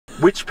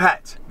Which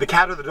pet? The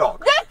cat or the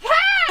dog? The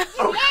cat!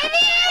 Okay.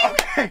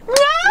 Okay. No!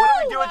 What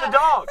do we do with the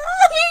dog?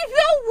 He's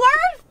the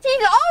worst!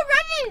 He's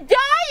already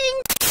dying!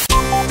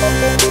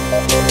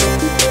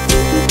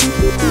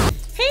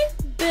 Hey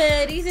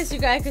buddies, it's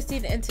your guy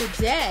Christine, and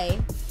today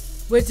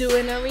we're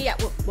doing a remix.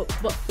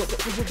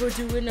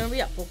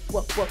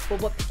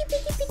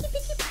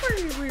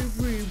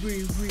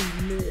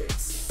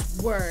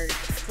 Word,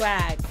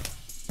 swag,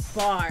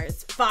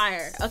 bars,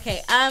 fire.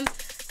 Okay,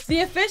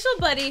 the official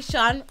buddy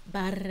Sean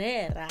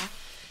Barrera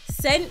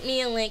sent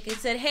me a link and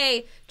said,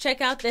 hey,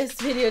 check out this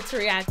video to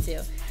react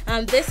to.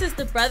 This is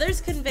the brothers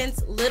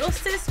convince little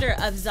sister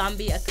of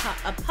zombie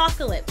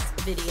apocalypse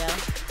video,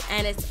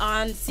 and it's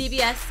on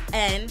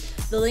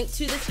CBSN. The link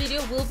to this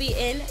video will be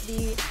in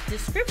the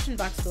description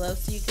box below,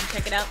 so you can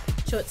check it out,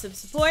 show it some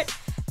support,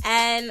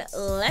 and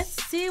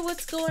let's see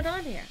what's going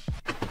on here.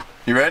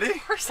 You ready?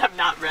 Of course I'm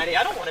not ready.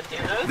 I don't want to do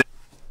this.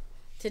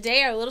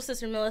 Today, our little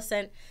sister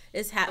Millicent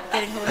is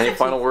getting home. Any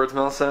final words,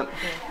 Millicent?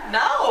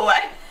 No.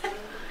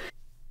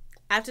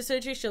 After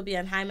surgery, she'll be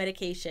on high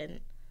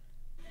medication.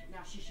 Now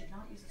she should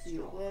not use a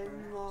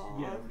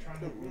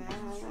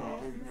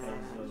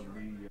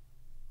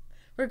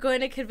We're going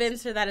to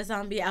convince her that a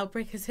zombie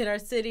outbreak has hit our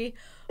city.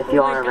 If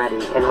you aren't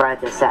ready and ride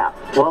this out,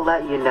 we'll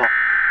let you know.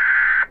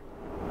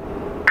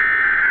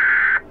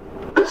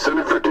 The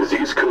Center for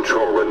Disease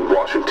Control in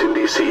Washington,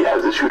 D.C.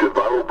 has issued a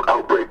viral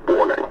outbreak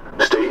warning.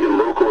 State and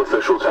local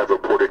officials have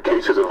reported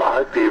cases of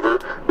high fever,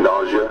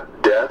 nausea,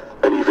 death,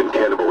 and even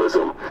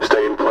cannibalism.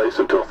 Stay in place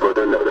until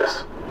further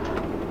notice.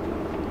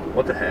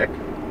 What the heck?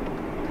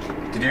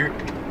 Did you?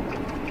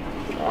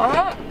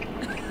 What?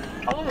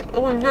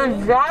 When you're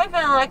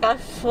driving like a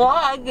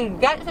slug, you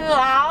get to the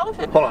house.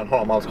 Hold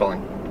on, Mom's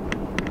calling.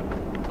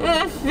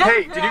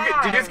 Hey, did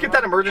you just get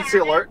that emergency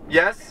alert?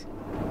 Yes?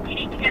 You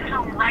need to get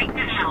home right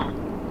now.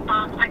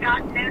 I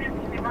got notice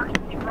in the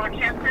emergency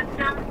broadcast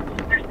system.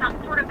 There's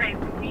some sort of a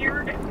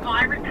weird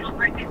virus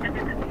outbreak that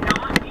this is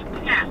not a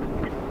test.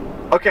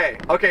 Okay,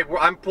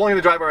 I'm pulling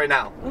the driveway right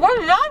now.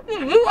 We're not the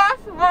U.S.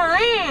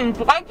 Marines.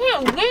 Why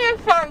can't we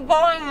start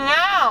going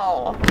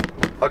now?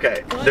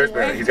 Okay, there's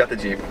Barry. He's got the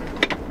Jeep.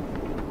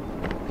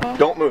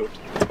 Don't move.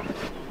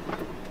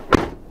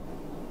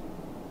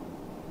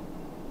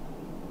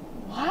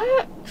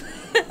 What?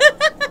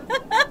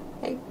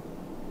 Like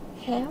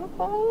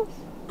cannibals?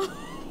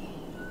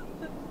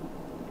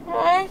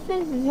 What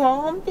is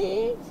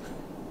zombies?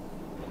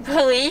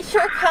 Police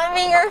are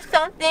coming or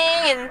something,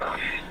 and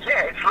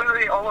Yeah, it's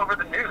literally all over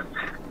the news.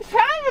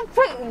 trying to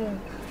put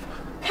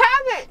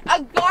Cabot,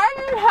 a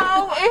garden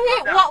hoe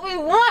isn't what we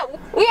want.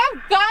 We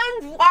have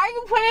guns. Why are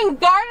you putting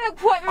garden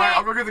equipment Alright,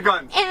 I'll go get the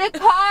gun. in the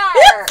car?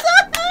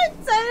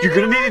 You're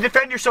gonna need to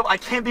defend yourself. I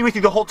can't be with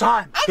you the whole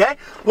time, okay?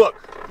 Look,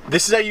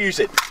 this is how you use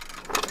it.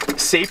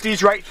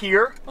 Safety's right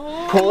here.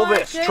 Pull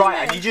this. Try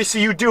it. I need you to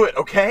see you do it,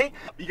 okay?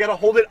 You gotta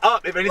hold it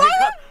up if anything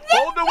comes.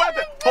 Hold the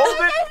weapon. Hold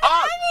it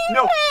up.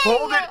 No,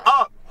 hold it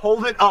up.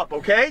 Hold it up,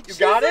 okay? You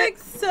got it?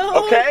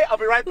 So okay, I'll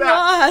be right back.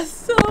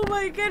 lost. Oh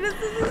my goodness,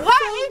 this is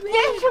what is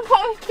this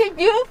supposed to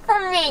do for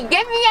me?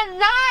 Give me a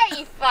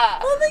knife.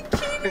 Oh, the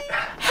kitty.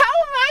 How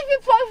am I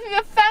supposed to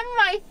defend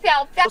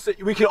myself? Listen,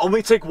 we can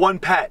only take one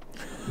pet.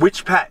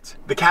 Which pet?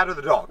 The cat or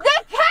the dog?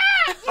 The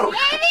cat! You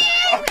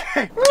idiot!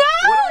 Okay. No!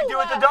 What do we do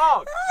with the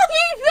dog?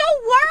 He's the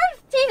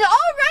worst! He's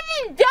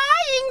already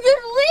dying!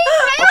 Just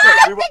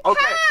leave him!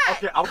 Okay,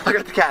 I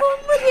got the cat. Oh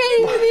my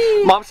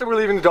goodness. Mom said we're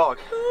leaving the dog.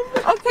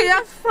 Okay,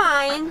 that's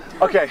fine.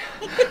 Okay,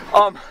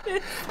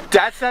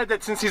 Dad said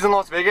that since he's in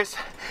Las Vegas,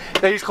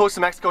 that he's close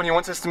to Mexico and he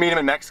wants us to meet him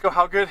in Mexico.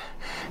 How good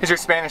is your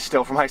Spanish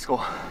still from high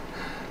school?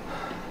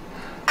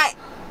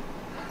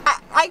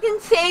 I can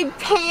say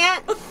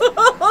pants.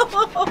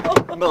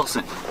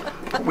 Millicent,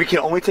 we can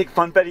only take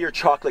Funfetti or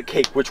chocolate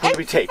cake. Which one do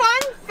we take?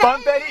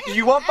 Funfetti? Do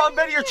you want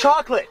Funfetti or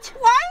chocolate?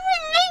 Why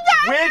would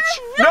we die? Which?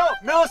 No,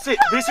 Millicent,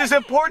 this is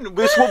important.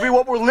 This will be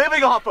what we're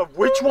living off of.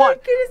 Which one?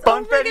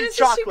 Funfetti,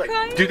 chocolate.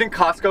 Do you think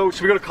Costco,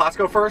 should we go to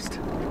Costco first?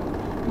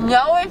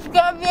 No, it's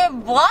gonna be a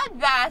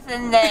bloodbath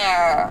in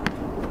there.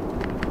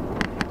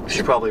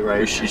 She's probably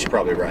right. She's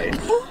probably right.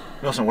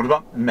 Millicent, what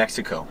about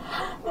Mexico?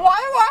 Why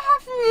do I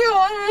have to be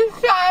on this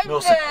side?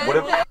 Millicent, what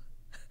if...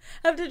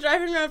 After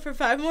driving around for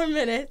 5 more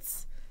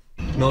minutes.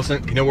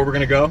 Millicent, you know where we're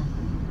gonna go?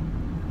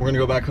 We're gonna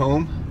go back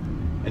home,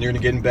 and you're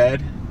gonna get in bed,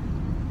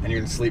 and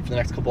you're gonna sleep for the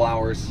next couple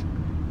hours,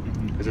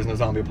 because there's no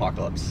zombie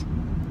apocalypse.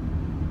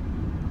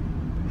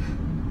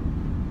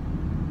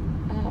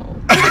 Oh.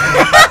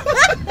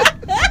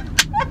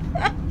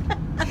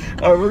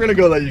 Alright, we're gonna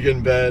go let you get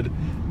in bed.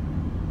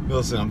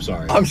 Listen, I'm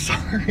sorry. I'm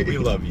sorry. We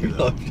love you. We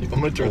love you.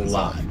 I'm gonna turn this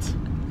off.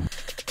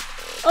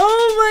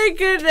 Oh my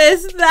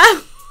goodness,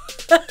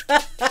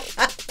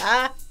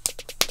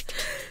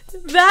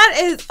 that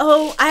is,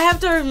 oh, I have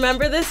to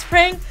remember this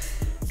prank,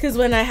 because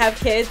when I have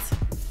kids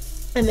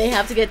and they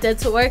have to get dead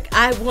to work,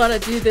 I want to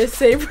do this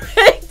same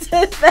prank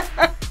to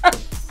them.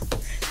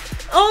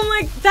 Oh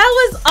my,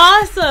 that was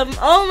awesome.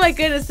 Oh my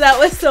goodness, that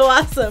was so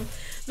awesome.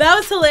 That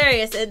was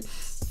hilarious. And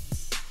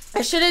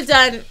I should have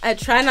done a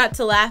try not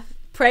to laugh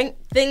prank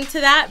thing to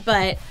that,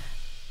 but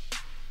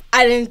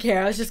I didn't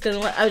care. I was just gonna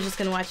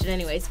watch it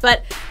anyways.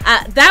 But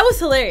that was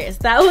hilarious.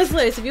 That was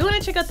hilarious. If you want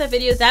to check out that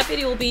video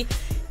will be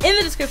in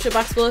the description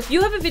box below. If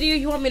you have a video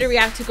you want me to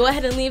react to, go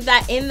ahead and leave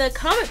that in the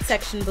comment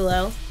section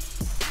below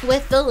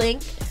with the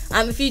link.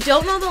 If you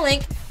don't know the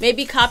link,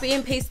 maybe copy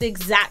and paste the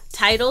exact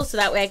title so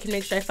that way I can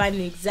make sure I find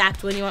the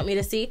exact one you want me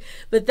to see.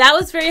 But that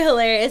was very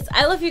hilarious.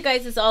 I love you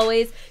guys as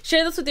always.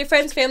 Share this with your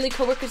friends, family,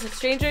 coworkers, and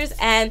strangers.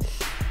 And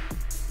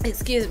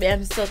excuse me,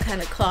 I'm still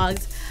kind of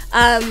clogged.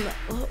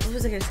 What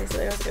was I gonna say?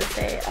 Something I was gonna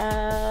say.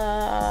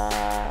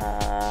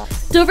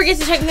 Don't forget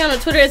to check me out on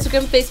Twitter,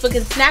 Instagram, Facebook,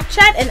 and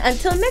Snapchat. And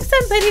until next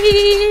time, buddies.